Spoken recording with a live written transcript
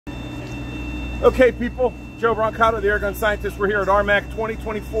Okay, people, Joe Brancato, the airgun scientist. We're here at RMAC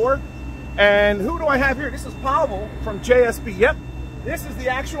 2024. And who do I have here? This is Pavel from JSB. Yep, this is the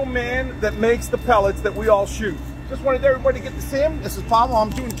actual man that makes the pellets that we all shoot. Just wanted everybody to get to see him. This is Pavel.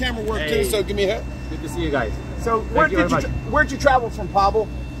 I'm doing camera work too, so give me a hit. Good to see you guys. So where'd you travel from, Pavel?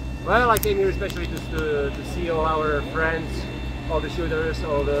 Well, I came here especially to see all our friends, all the shooters,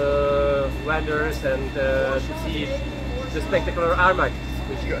 all the vendors, and to see the spectacular RMAC,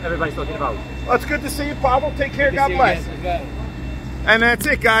 which everybody's talking about. Well, it's good to see you, Pavel. Take care. God bless. And that's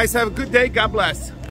it, guys. Have a good day. God bless.